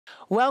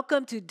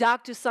Welcome to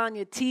Dr.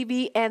 Sonja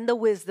TV and the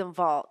Wisdom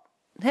Vault.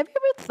 Have you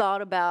ever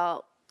thought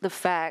about the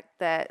fact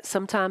that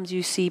sometimes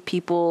you see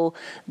people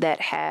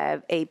that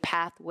have a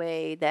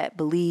pathway that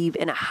believe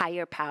in a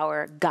higher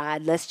power,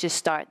 God, let's just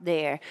start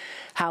there.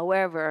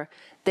 However,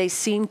 they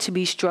seem to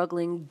be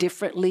struggling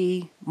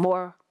differently,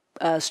 more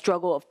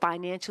struggle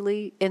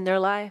financially in their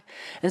life.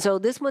 And so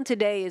this one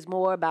today is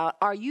more about,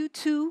 are you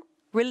too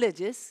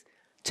religious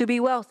to be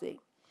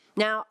wealthy?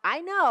 Now, I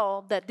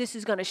know that this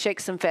is going to shake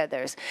some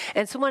feathers.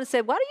 And someone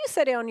said, why do you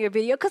say that on your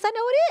video? Because I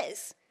know it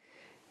is.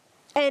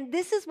 And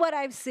this is what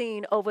I've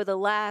seen over the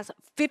last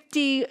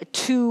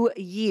 52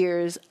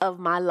 years of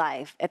my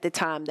life at the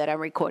time that I'm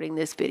recording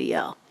this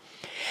video.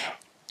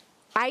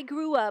 I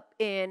grew up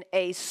in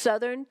a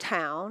southern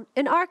town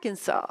in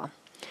Arkansas.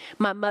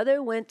 My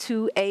mother went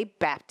to a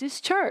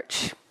Baptist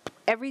church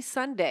every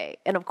Sunday.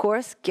 And of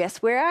course, guess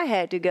where I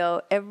had to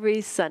go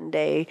every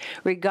Sunday,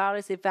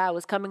 regardless if I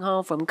was coming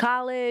home from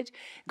college,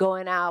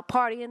 going out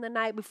partying the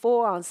night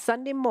before on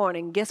Sunday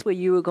morning, guess where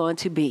you were going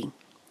to be?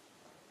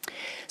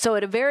 So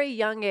at a very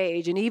young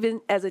age, and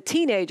even as a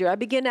teenager, I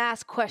began to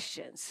ask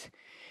questions.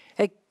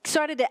 I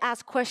started to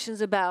ask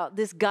questions about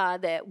this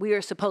God that we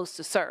are supposed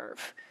to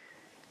serve.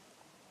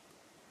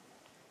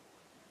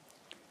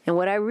 And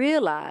what I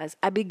realized,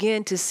 I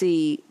began to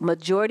see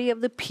majority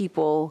of the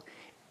people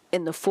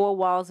in the four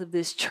walls of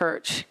this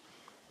church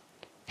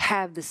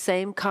have the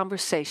same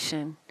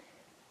conversation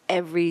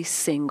every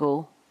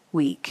single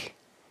week.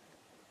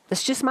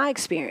 That's just my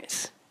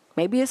experience.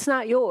 Maybe it's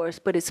not yours,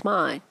 but it's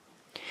mine.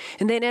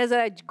 And then as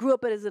I grew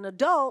up as an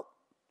adult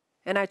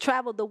and I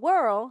traveled the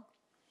world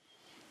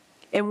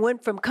and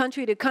went from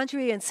country to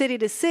country and city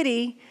to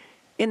city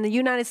in the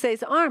United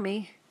States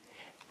Army,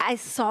 I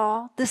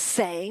saw the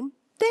same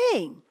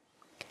thing.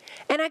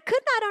 And I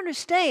could not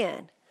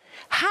understand,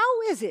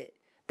 how is it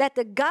that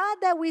the God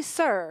that we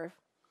serve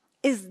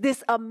is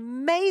this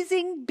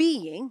amazing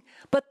being,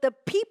 but the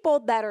people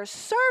that are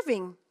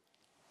serving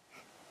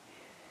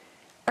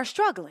are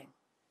struggling?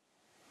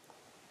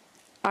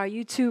 Are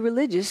you too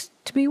religious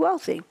to be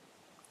wealthy?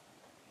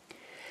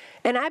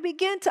 And I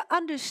began to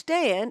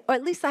understand, or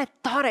at least I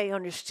thought I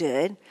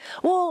understood,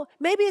 well,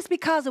 maybe it's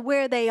because of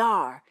where they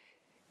are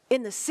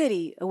in the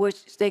city in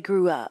which they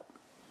grew up.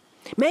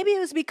 Maybe it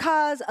was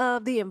because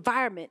of the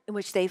environment in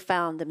which they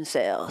found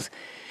themselves.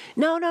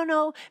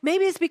 No.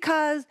 Maybe it's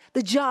because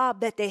the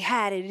job that they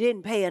had, it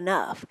didn't pay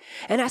enough.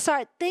 And I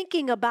started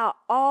thinking about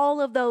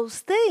all of those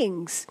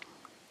things.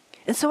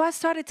 And so I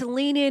started to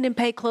lean in and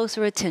pay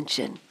closer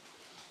attention.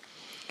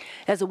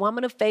 As a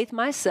woman of faith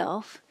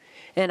myself,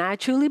 and I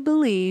truly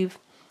believe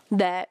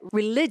that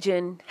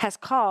religion has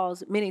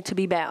caused many to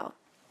be bound.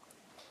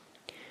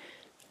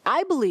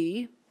 I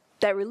believe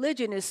that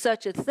religion is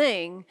such a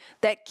thing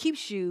that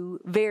keeps you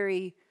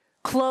very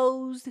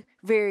closed,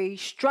 very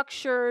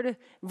structured,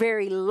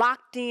 very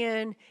locked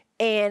in,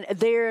 and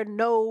there are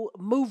no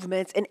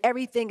movements, and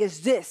everything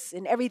is this,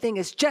 and everything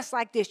is just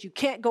like this. You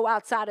can't go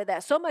outside of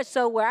that. So much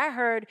so where I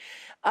heard,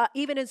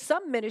 even in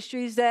some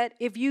ministries, that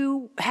if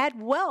you had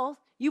wealth,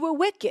 you were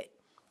wicked.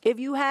 If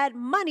you had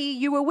money,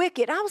 you were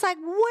wicked. I was like,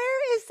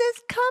 where is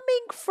this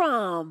coming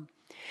from?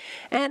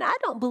 And I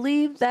don't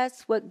believe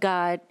that's what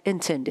God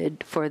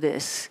intended for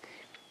this.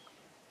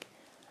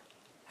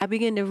 I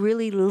began to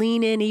really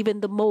lean in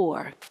even the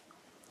more.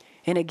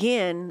 And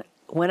again,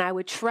 when I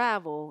would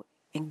travel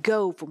and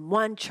go from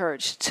one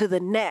church to the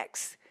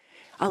next,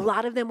 a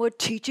lot of them were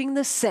teaching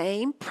the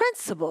same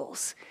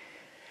principles.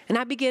 And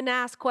I began to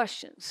ask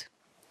questions,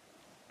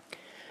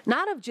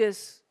 not of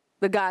just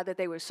the God that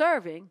they were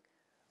serving,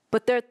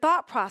 but their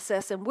thought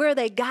process and where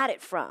they got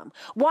it from.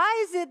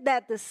 Why is it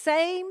that the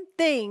same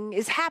thing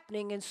is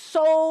happening in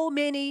so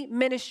many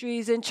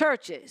ministries and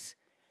churches?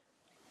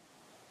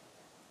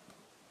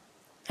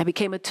 I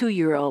became a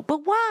 2-year-old.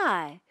 But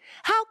why?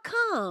 How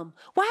come?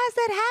 Why is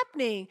that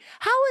happening?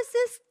 How is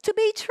this to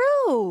be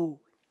true?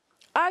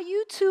 Are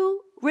you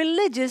too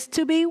religious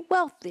to be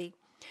wealthy?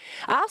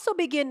 I also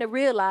began to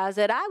realize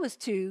that I was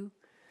too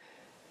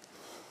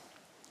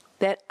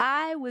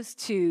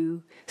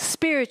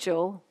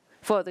spiritual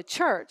for the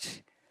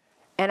church,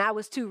 and I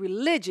was too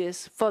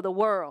religious for the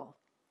world.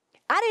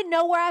 I didn't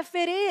know where I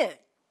fit in.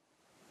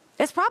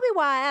 That's probably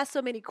why I asked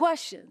so many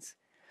questions.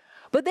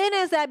 But then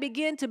as I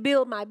began to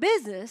build my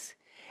business,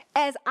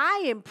 as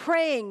I am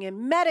praying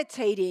and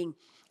meditating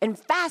and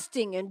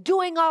fasting and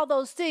doing all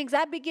those things,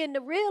 I began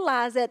to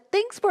realize that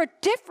things were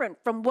different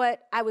from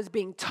what I was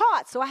being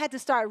taught. So I had to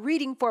start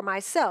reading for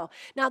myself.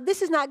 Now,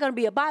 this is not going to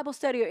be a Bible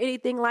study or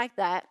anything like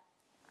that.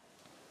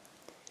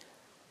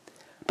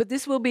 But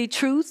this will be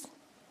truth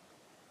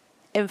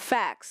and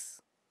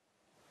facts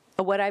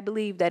of what I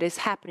believe that is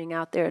happening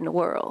out there in the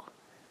world.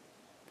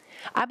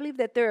 I believe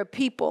that there are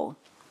people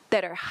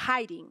that are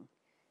hiding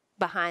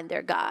behind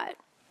their God.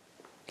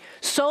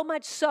 So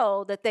much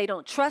so that they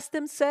don't trust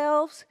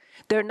themselves,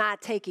 they're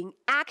not taking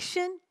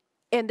action,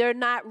 and they're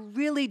not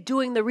really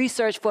doing the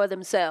research for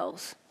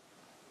themselves.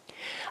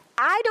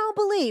 I don't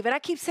believe, and I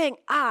keep saying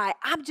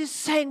I'm just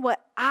saying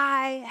what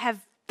I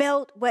have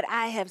felt, what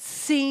I have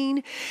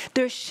seen.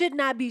 There should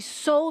not be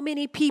so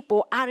many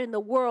people out in the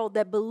world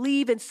that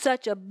believe in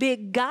such a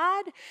big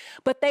God,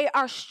 but they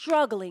are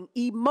struggling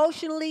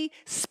emotionally,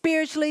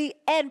 spiritually,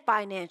 and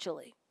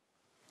financially.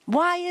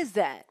 Why is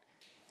that?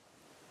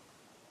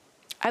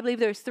 I believe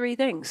there's three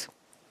things.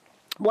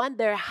 One,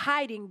 they're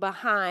hiding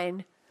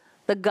behind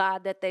the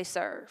God that they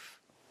serve.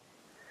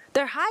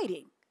 They're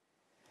hiding.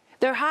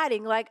 They're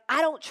hiding like,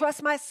 I don't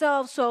trust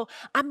myself, so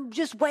I'm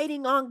just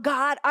waiting on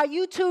God. Are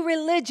you too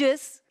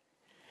religious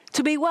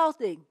to be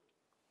wealthy?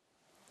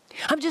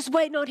 I'm just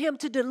waiting on him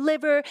to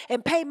deliver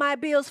and pay my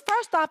bills.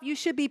 First off, you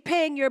should be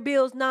paying your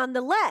bills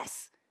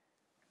nonetheless.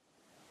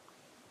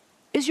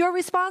 It's your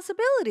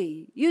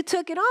responsibility. You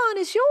took it on,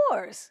 it's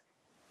yours.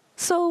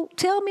 So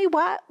tell me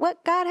what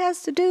God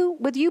has to do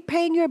with you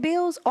paying your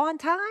bills on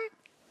time?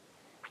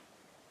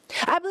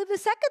 I believe the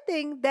second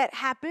thing that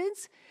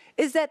happens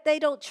is that they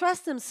don't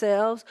trust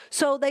themselves,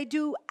 so they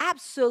do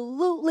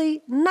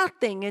absolutely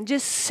nothing and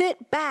just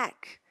sit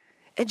back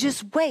and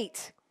just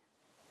wait.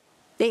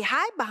 They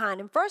hide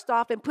behind him, first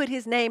off, and put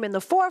his name in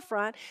the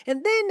forefront,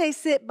 and then they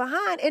sit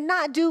behind and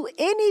not do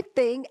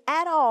anything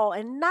at all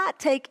and not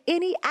take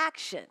any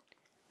action.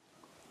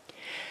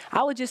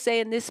 I would just say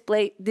in this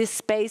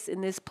space,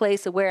 in this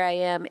place of where I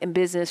am in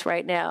business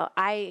right now,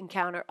 I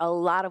encounter a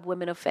lot of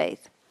women of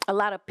faith, a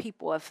lot of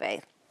people of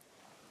faith.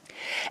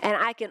 And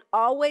I can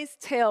always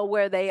tell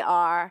where they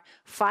are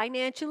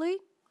financially,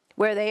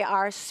 where they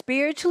are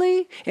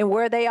spiritually, and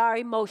where they are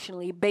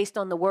emotionally based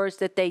on the words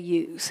that they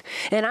use.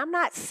 And I'm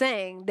not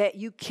saying that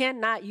you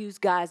cannot use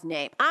God's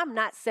name. I'm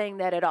not saying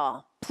that at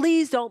all.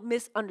 Please don't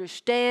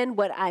misunderstand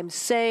what I'm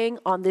saying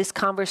on this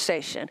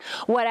conversation.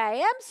 What I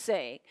am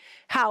saying,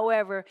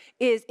 however,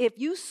 is if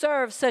you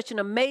serve such an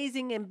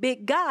amazing and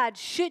big God,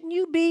 shouldn't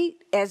you be,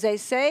 as they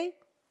say,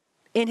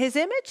 in his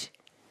image?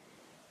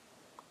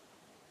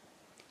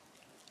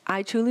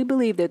 I truly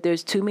believe that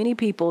there's too many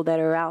people that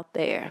are out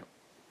there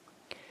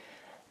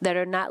that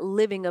are not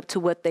living up to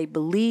what they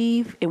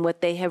believe and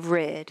what they have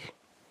read.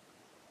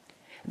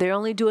 They're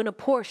only doing a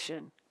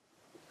portion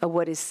of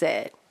what is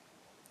said.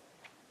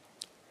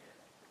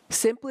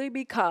 Simply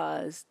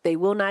because they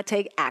will not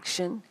take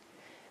action,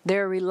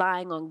 they're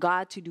relying on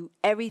God to do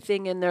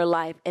everything in their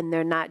life and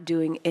they're not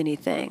doing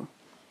anything.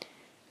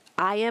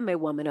 I am a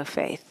woman of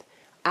faith.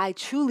 I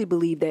truly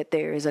believe that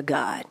there is a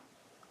God.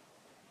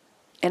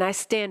 And I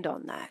stand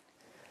on that.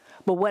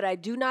 But what I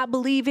do not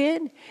believe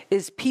in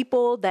is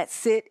people that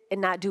sit and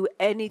not do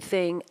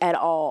anything at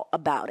all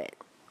about it.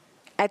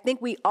 I think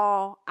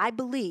I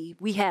believe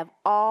we have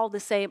all the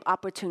same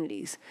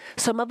opportunities.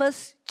 Some of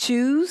us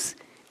choose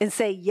and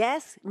say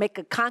yes, make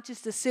a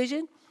conscious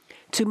decision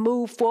to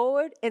move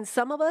forward, and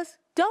some of us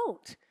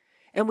don't.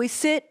 And we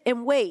sit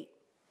and wait.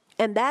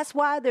 And that's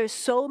why there's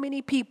so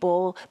many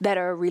people that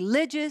are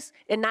religious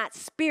and not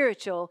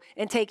spiritual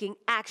and taking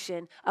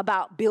action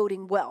about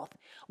building wealth.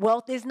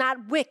 Wealth is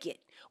not wicked.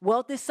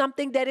 Wealth is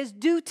something that is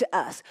due to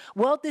us.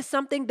 Wealth is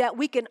something that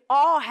we can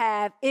all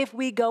have if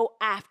we go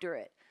after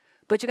it.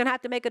 But you're going to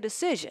have to make a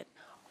decision.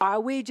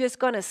 Are we just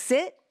going to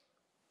sit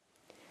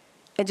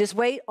and just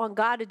wait on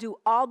God to do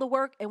all the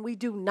work and we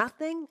do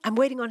nothing? I'm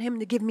waiting on him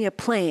to give me a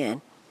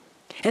plan.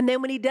 And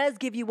then when he does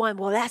give you one,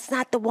 well, that's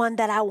not the one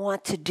that I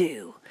want to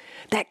do.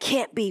 That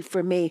can't be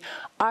for me.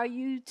 Are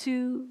you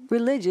too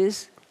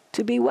religious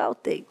to be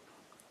wealthy?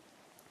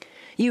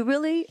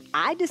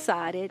 I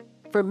decided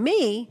for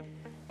me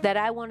that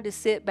I wanted to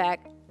sit back.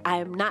 I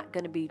am not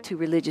going to be too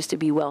religious to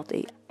be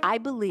wealthy. I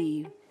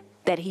believe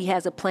that he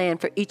has a plan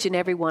for each and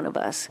every one of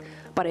us.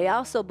 But I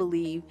also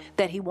believe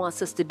that he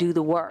wants us to do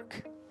the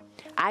work.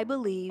 I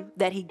believe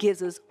that he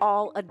gives us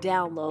all a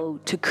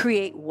download to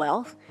create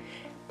wealth,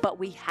 but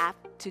we have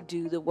to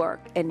do the work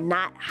and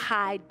not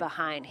hide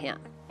behind him.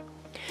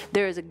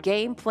 There is a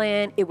game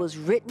plan. It was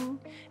written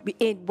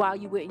while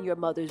you were in your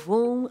mother's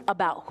womb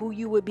about who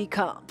you would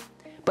become.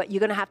 But you're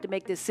going to have to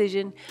make a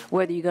decision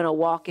whether you're going to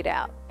walk it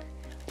out.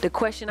 The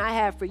question I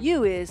have for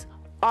you is,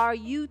 are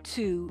you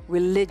too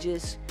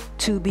religious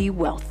to be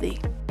wealthy?